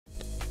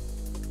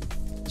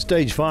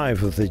Stage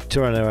 5 of the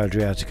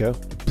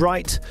Tirreno-Adriatico,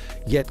 bright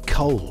yet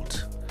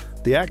cold.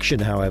 The action,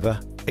 however,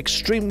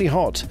 extremely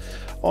hot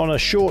on a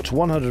short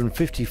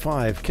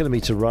 155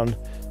 kilometre run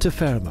to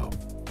Fermo.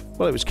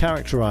 Well, it was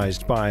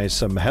characterised by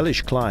some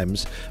hellish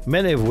climbs,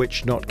 many of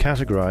which not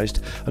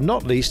categorised, and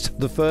not least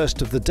the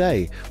first of the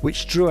day,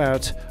 which drew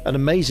out an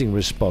amazing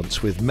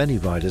response with many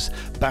riders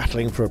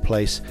battling for a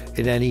place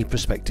in any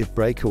prospective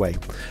breakaway.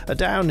 A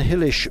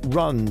downhillish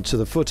run to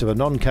the foot of a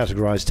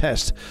non-categorised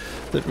test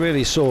that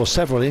really saw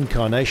several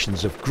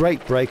incarnations of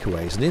great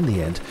breakaways, and in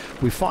the end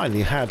we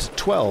finally had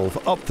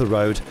 12 up the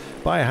road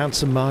by a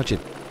handsome margin.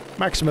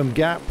 Maximum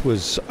gap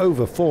was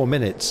over 4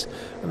 minutes,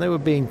 and they were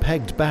being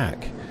pegged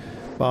back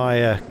by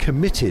a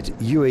committed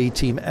UAE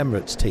Team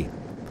Emirates team.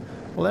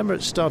 Well,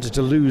 Emirates started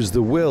to lose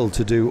the will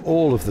to do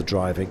all of the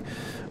driving.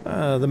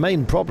 The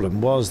main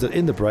problem was that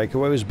in the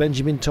breakaway was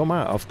Benjamin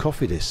Thomas of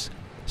Cofidis,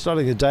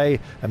 starting the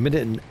day a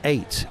minute and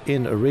 8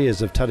 in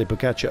arrears of Tadej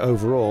Pogačar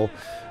overall,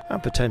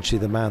 and potentially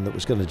the man that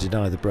was going to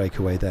deny the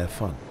breakaway their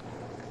fun.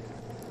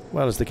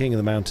 Well, as the King of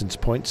the Mountains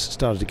points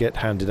started to get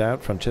handed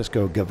out,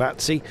 Francesco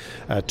Gavazzi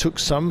took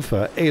some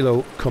for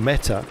Elo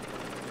Cometa,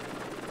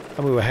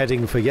 and we were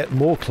heading for yet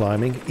more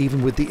climbing,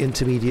 even with the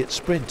intermediate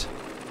sprint.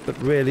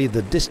 But really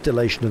the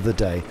distillation of the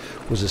day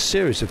was a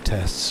series of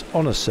tests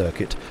on a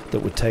circuit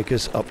that would take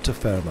us up to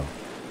Fermo.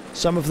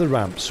 Some of the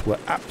ramps were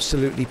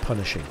absolutely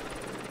punishing,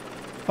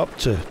 up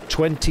to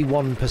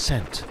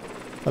 21%,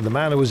 and the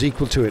man who was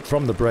equal to it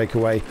from the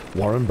breakaway,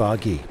 Warren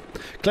Barguil.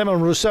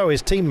 Clement Rousseau,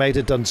 his teammate,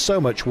 had done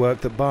so much work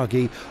that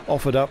Barguil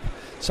offered up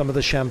some of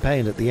the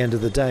champagne at the end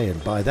of the day,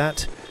 and by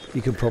that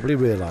you can probably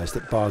realise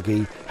that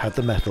Barguil had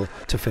the mettle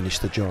to finish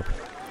the job.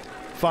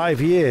 5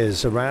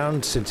 years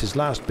around since his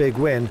last big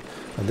win,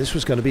 and this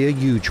was going to be a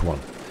huge one.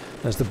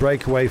 As the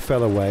breakaway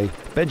fell away,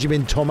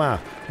 Benjamin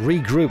Thomas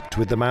regrouped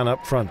with the man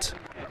up front.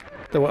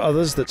 There were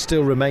others that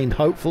still remained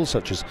hopeful,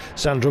 such as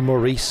Sandro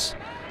Maurice,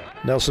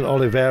 Nelson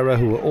Oliveira,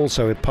 who were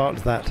also a part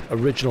of that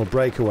original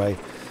breakaway,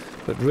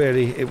 but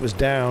really it was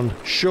down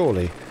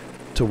surely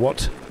to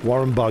what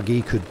Warren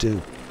Barguil could do.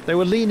 They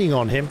were leaning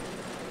on him.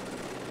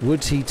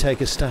 Would he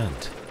take a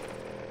stand?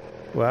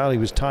 Well, he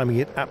was timing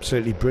it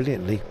absolutely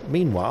brilliantly.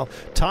 Meanwhile,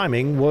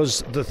 timing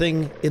was the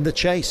thing in the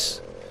chase.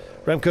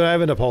 Remco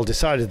Evenepoel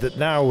decided that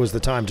now was the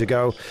time to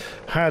go.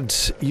 Had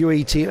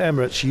UAE Team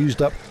Emirates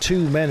used up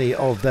too many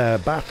of their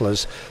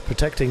battlers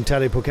protecting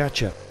Tadej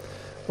Pogačar?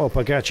 Well,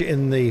 Pogačar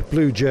in the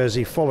blue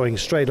jersey following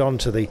straight on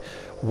to the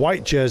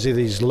white jersey that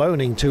he's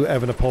loaning to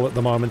Evenepoel at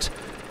the moment,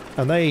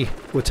 and they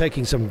were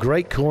taking some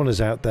great corners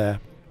out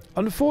there.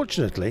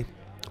 Unfortunately,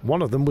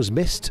 one of them was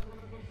missed.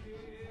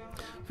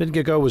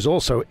 Vingegaard was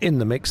also in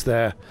the mix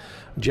there.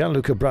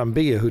 Gianluca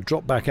Brambilla, who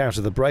dropped back out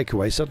of the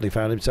breakaway, suddenly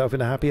found himself in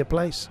a happier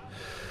place.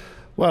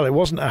 Well, it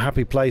wasn't a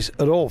happy place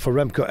at all for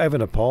Remco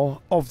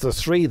Evenepoel. Of the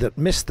three that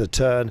missed the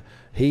turn,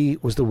 he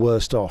was the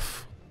worst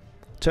off.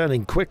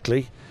 Turning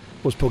quickly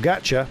was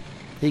Pogačar,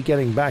 he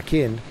getting back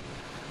in.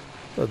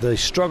 But the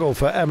struggle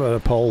for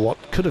Evenepoel,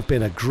 what could have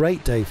been a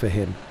great day for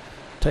him,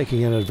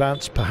 taking an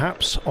advance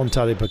perhaps on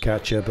Tadej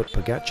Pogačar, but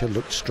Pogačar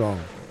looked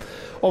strong.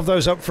 Of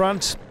those up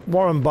front,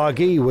 Warren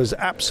Barguil was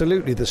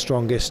absolutely the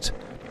strongest,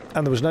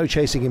 and there was no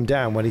chasing him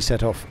down when he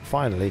set off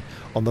finally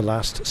on the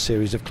last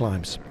series of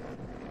climbs.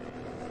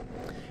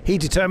 He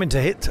determined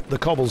to hit the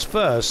cobbles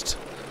first,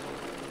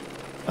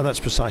 and that's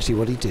precisely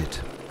what he did.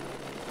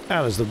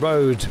 And as the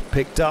road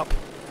picked up,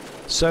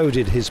 so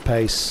did his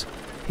pace.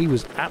 He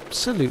was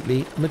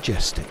absolutely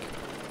majestic.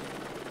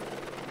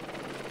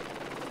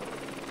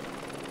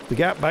 The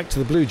gap back to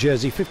the blue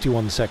jersey,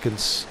 51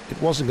 seconds. It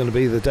wasn't going to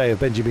be the day of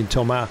Benjamin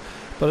Thomas,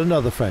 but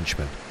another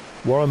Frenchman,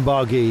 Warren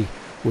Barguil,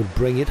 would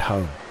bring it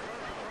home.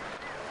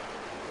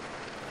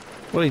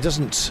 Well, he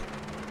doesn't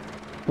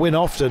win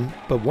often,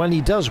 but when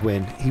he does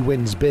win, he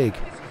wins big.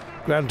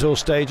 Grand Tour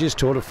stages,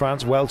 Tour de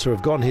France, Welter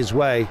have gone his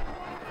way.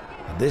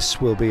 And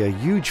this will be a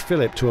huge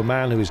fillip to a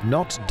man who is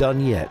not done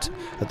yet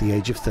at the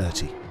age of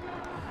 30.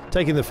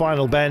 Taking the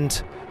final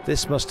bend,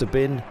 this must have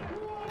been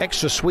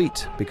extra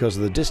sweet because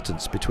of the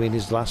distance between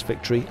his last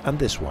victory and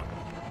this one.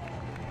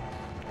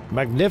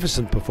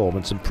 Magnificent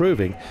performance, and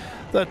proving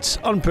that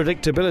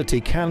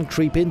unpredictability can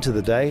creep into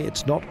the day.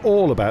 It's not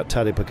all about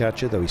Tadej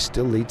Pogačar, though he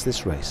still leads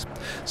this race.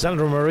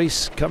 Sandro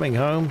Maurice coming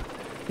home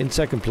in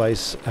second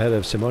place ahead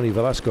of Simone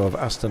Velasco of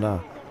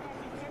Astana.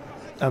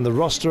 And the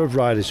roster of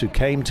riders who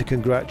came to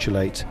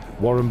congratulate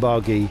Warren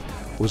Barguil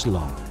was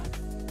long.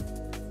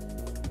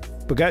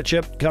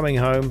 Pogačar coming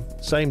home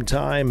same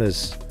time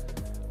as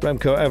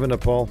Remco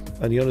Evenepoel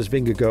and Jonas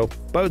Vingegaard.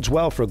 Bodes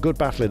well for a good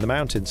battle in the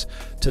mountains.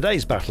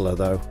 Today's battler,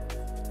 though,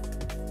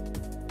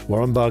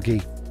 Warren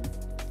Barguil.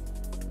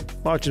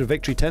 Margin of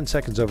victory 10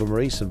 seconds over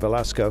Maurice and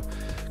Velasco.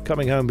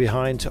 Coming home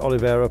behind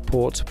Oliveira,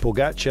 Port,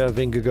 Pogačar,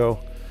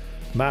 Vingegaard,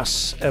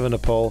 Mas,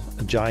 Evenepoel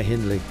and Jai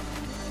Hindley.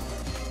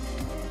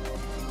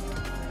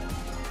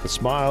 The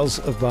smiles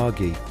of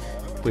Barguil.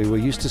 We were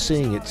used to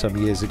seeing it some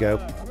years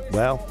ago.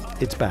 Well,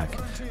 it's back.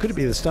 Could it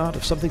be the start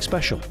of something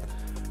special?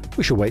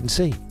 We shall wait and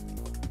see.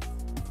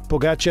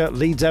 Pogacar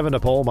leads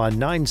Evenepoel by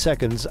 9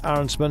 seconds,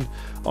 Arensman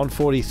on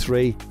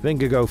 43,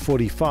 Vingegaard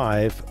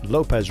 45,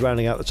 Lopez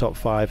rounding out the top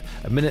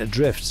 5, a minute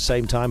adrift,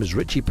 same time as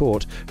Richie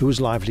Porte, who was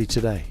lively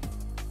today.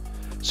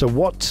 So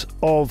what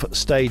of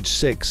stage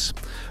 6?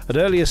 An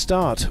earlier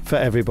start for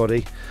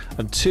everybody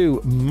and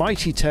 2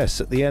 mighty tests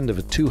at the end of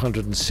a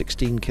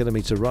 216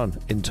 kilometre run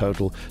in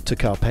total to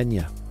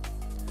Carpegna.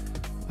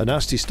 A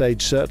nasty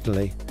stage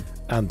certainly,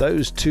 and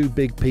those 2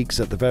 big peaks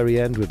at the very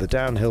end with the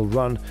downhill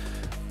run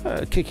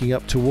kicking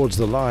up towards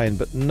the line,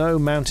 but no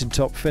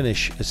mountaintop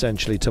finish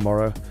essentially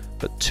tomorrow,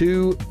 but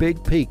 2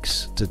 big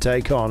peaks to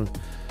take on.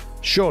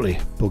 Surely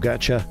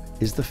Pogacar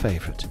is the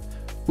favourite.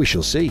 We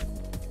shall see.